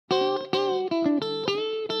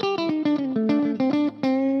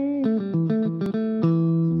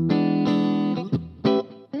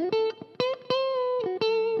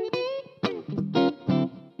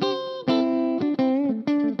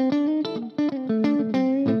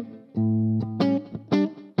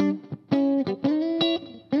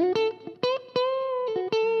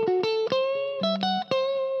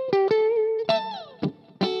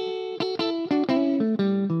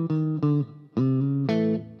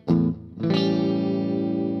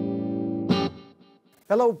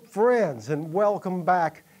Hello friends, and welcome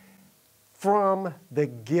back from the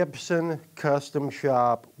Gibson Custom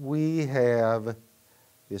Shop. We have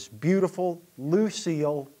this beautiful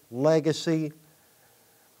Lucille Legacy,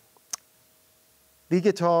 the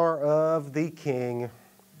guitar of the king.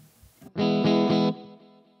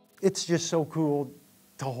 It's just so cool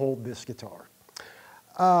to hold this guitar.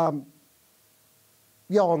 Y'all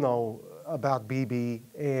know about BB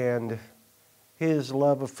and his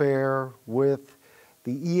love affair with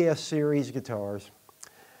the ES series guitars,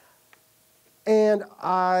 and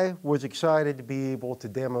I was excited to be able to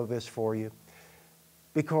demo this for you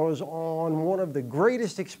because on one of the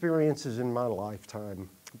greatest experiences in my lifetime,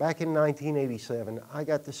 back in 1987, I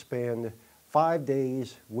got to spend 5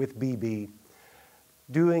 days with BB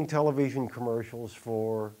doing television commercials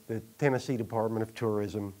for the Tennessee Department of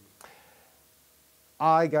Tourism.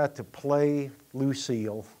 I got to play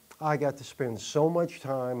Lucille. I got to spend so much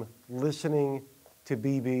time listening to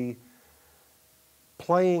BB,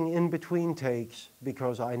 playing in between takes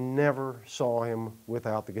because I never saw him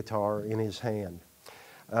without the guitar in his hand.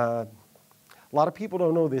 A lot of people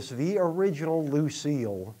don't know this. The original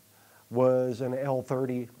Lucille was an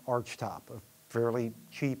L30 archtop, a fairly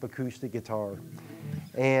cheap acoustic guitar.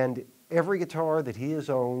 And every guitar that he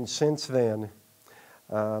has owned since then,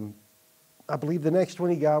 I believe the next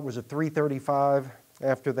one he got was a 335.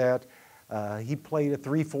 After that, he played a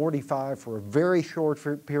 345 for a very short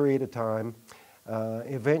period of time.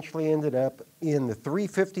 Eventually ended up in the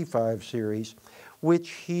 355 series,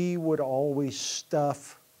 which he would always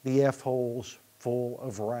stuff the F-holes full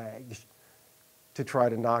of rags to try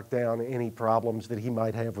to knock down any problems that he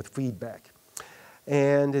might have with feedback.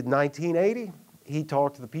 And in 1980, he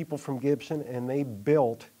talked to the people from Gibson and they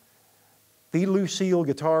built the Lucille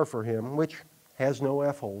guitar for him, which has no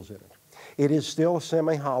F-holes in it. It is still a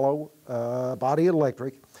semi-hollow body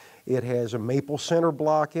electric. It has a maple center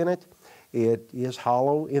block in it. It is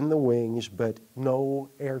hollow in the wings, but no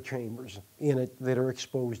air chambers in it that are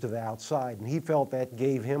exposed to the outside. And he felt that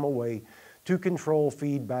gave him a way to control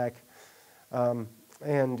feedback.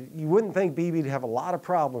 And you wouldn't think BB would have a lot of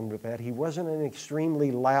problems with that. He wasn't an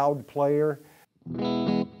extremely loud player,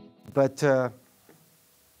 but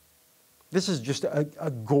this is just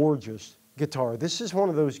a gorgeous guitar. This is one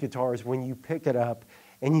of those guitars when you pick it up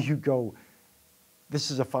and you go, this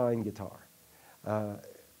is a fine guitar.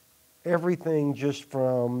 Everything just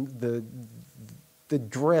from the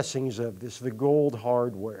dressings of this, the gold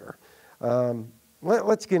hardware.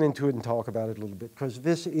 Let's get into it and talk about it a little bit because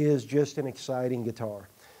this is just an exciting guitar.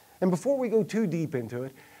 And before we go too deep into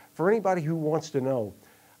it, for anybody who wants to know,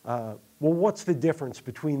 well, what's the difference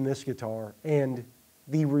between this guitar and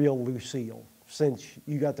the real Lucille, since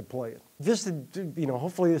you got to play it? Just to,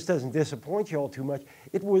 hopefully this doesn't disappoint you all too much,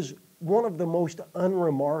 it was one of the most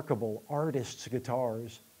unremarkable artist's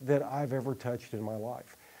guitars that I've ever touched in my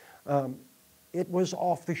life. It was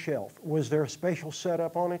off the shelf. Was there a special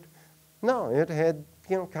setup on it? No, it had,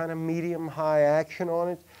 kind of medium-high action on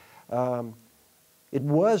it. It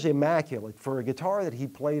was immaculate. For a guitar that he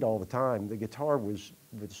played all the time, the guitar was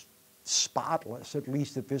spotless, at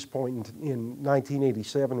least at this point in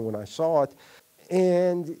 1987 when I saw it.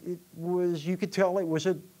 And it was, you could tell it was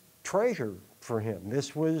a treasure for him.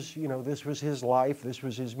 This was, this was his life, this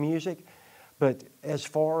was his music. But as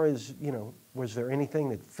far as, was there anything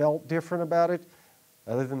that felt different about it,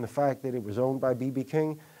 other than the fact that it was owned by B.B.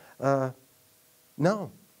 King?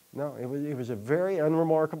 No, it was a very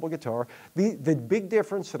unremarkable guitar. The big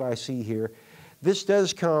difference that I see here, this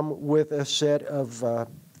does come with a set of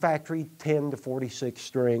factory 10 to 46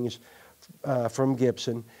 strings from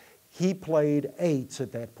Gibson. He played 8s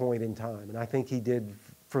at that point in time, and I think he did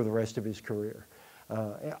for the rest of his career.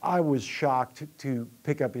 I was shocked to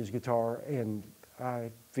pick up his guitar, and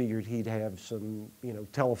I figured he'd have some,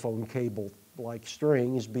 telephone cable-like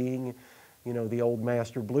strings, being, the old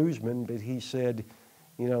master bluesman, but he said,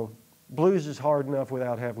 blues is hard enough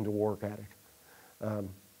without having to work at it.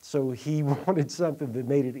 So he wanted something that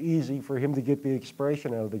made it easy for him to get the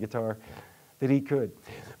expression out of the guitar that he could.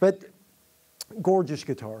 But gorgeous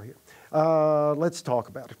guitar here. Let's talk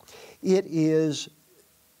about it. It is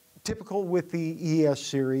typical with the ES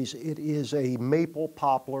series. It is a maple,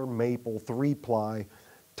 poplar, maple 3-ply,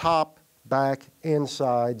 top, back, and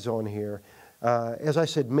sides on here. As I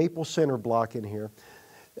said, maple center block in here.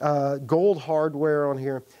 Gold hardware on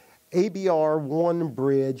here. ABR 1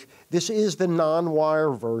 bridge. This is the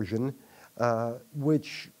non-wire version,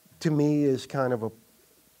 which to me is kind of a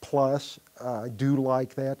plus. I do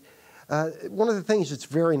like that. One of the things that's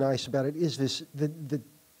very nice about it is the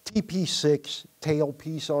TP6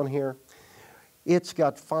 tailpiece on here. It's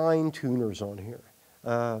got fine tuners on here.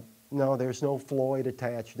 No, there's no Floyd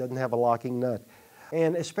attached, doesn't have a locking nut.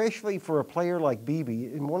 And especially for a player like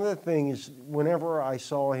BB, and one of the things, whenever I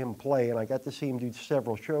saw him play, and I got to see him do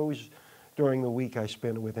several shows during the week I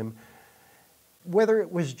spent with him, whether it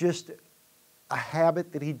was just a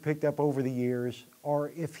habit that he'd picked up over the years,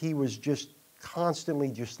 or if he was just constantly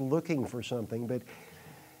just looking for something, but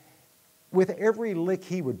with every lick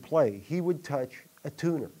he would play, he would touch a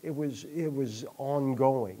tuner. It was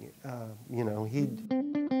ongoing. You know, he'd...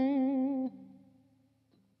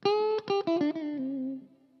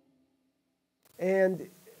 And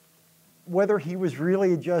whether he was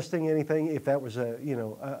really adjusting anything, if that was a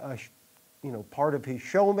part of his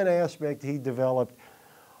showman aspect he developed,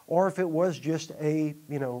 or if it was just a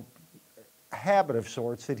habit of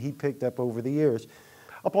sorts that he picked up over the years.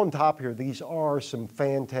 Up on top here, these are some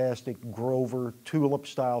fantastic Grover tulip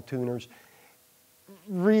style tuners.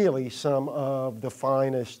 Really some of the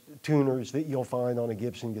finest tuners that you'll find on a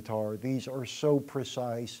Gibson guitar. These are so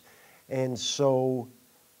precise and so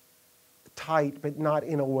tight, but not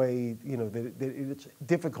in a way that it's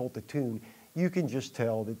difficult to tune. You can just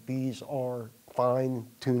tell that these are fine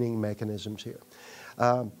tuning mechanisms here.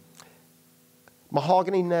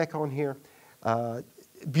 Mahogany neck on here,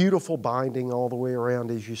 beautiful binding all the way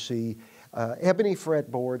around as you see. Ebony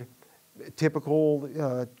fretboard,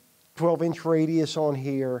 typical 12-inch radius on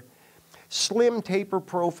here. Slim taper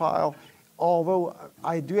profile, although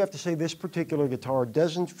I do have to say this particular guitar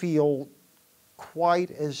doesn't feel quite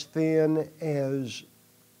as thin as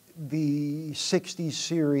the 60s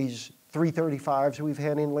series 335s we've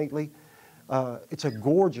had in lately. It's a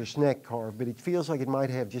gorgeous neck carve, but it feels like it might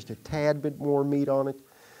have just a tad bit more meat on it.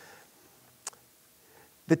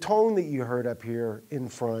 The tone that you heard up here in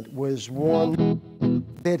front was one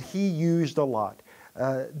that he used a lot.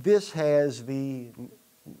 This has the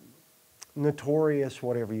notorious,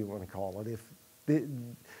 whatever you want to call it.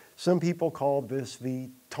 Some people call this the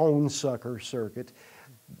tone sucker circuit.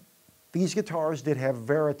 These guitars did have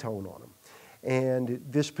Varitone on them. And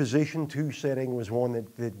this position 2 setting was one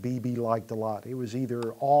that BB liked a lot. It was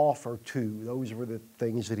either off or 2. Those were the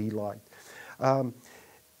things that he liked. The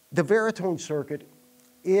Varitone circuit,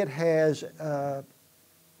 it has it's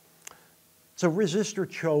a resistor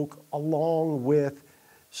choke along with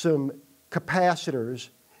some capacitors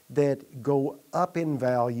that go up in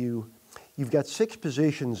value. You've got 6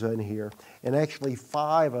 positions in here, and actually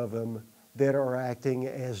 5 of them that are acting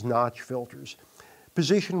as notch filters.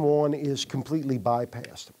 Position 1 is completely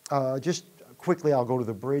bypassed. Just quickly, I'll go to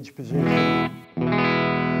the bridge position.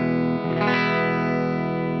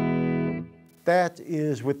 That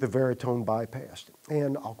is with the Varitone bypassed.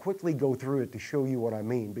 And I'll quickly go through it to show you what I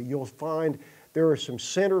mean. But you'll find there are some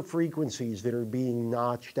center frequencies that are being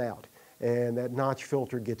notched out. And that notch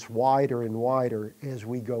filter gets wider and wider as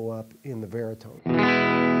we go up in the Varitone.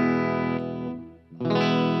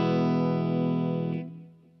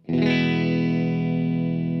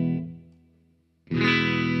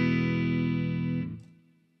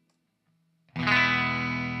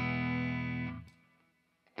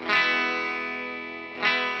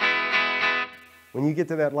 When you get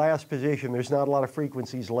to that last position, there's not a lot of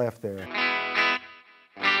frequencies left there.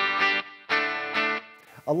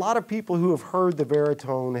 A lot of people who have heard the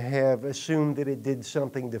Varitone have assumed that it did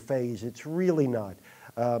something to phase. It's really not.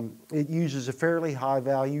 It uses a fairly high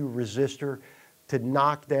value resistor to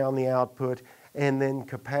knock down the output, and then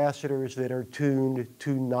capacitors that are tuned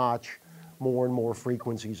to notch more and more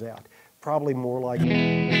frequencies out. Probably more like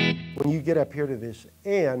when you get up here to this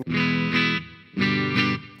end,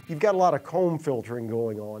 you've got a lot of comb filtering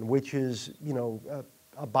going on, which is,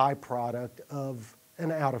 a byproduct of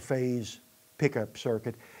an out-of-phase pickup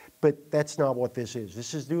circuit. But that's not what this is.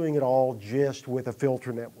 This is doing it all just with a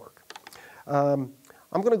filter network. I'm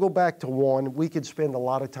going to go back to 1. We could spend a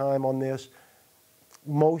lot of time on this.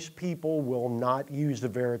 Most people will not use the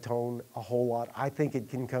Varitone a whole lot. I think it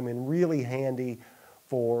can come in really handy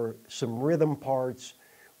for some rhythm parts,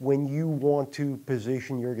 when you want to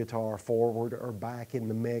position your guitar forward or back in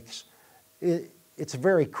the mix. It's a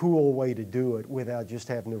very cool way to do it without just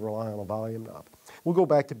having to rely on a volume knob. We'll go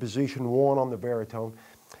back to position 1 on the Varitone.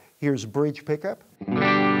 Here's bridge pickup.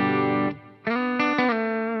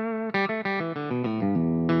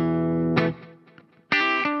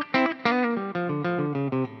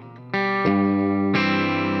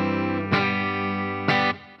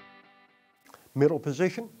 Middle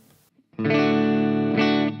position.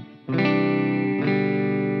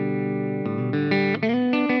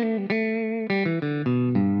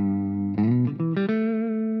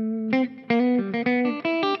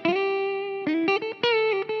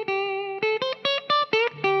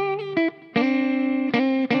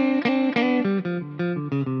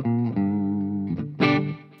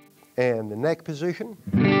 neck position.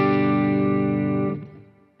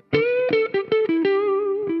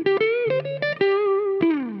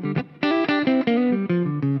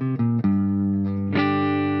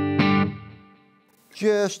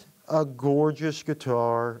 Just a gorgeous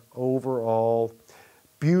guitar overall.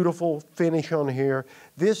 Beautiful finish on here.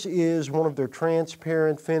 This is one of their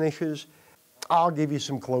transparent finishes. I'll give you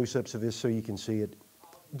some close-ups of this so you can see it.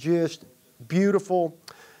 Just beautiful.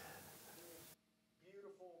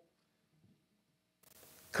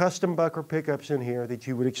 Custombucker pickups in here that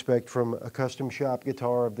you would expect from a custom shop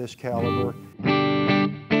guitar of this caliber.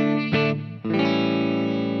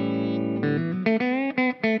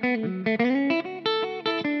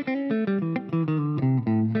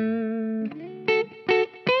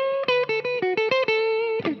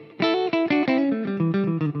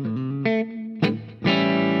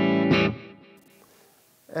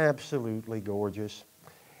 Absolutely gorgeous.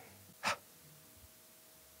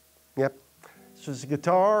 Yep, this is the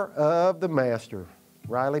guitar of the master,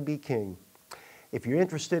 Riley B. King. If you're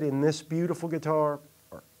interested in this beautiful guitar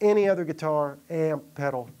or any other guitar, amp,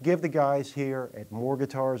 pedal, give the guys here at More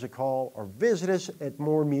Guitars a call or visit us at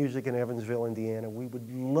More Music in Evansville, Indiana. We would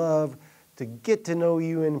love to get to know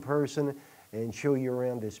you in person and show you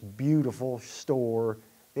around this beautiful store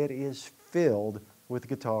that is filled with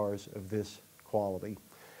guitars of this quality.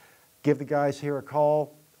 Give the guys here a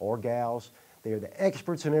call, or gals. They are the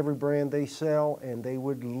experts in every brand they sell, and they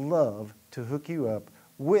would love to hook you up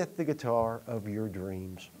with the guitar of your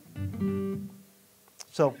dreams.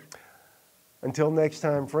 So, until next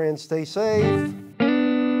time, friends, stay safe.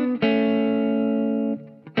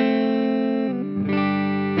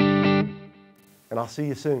 And I'll see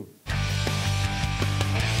you soon.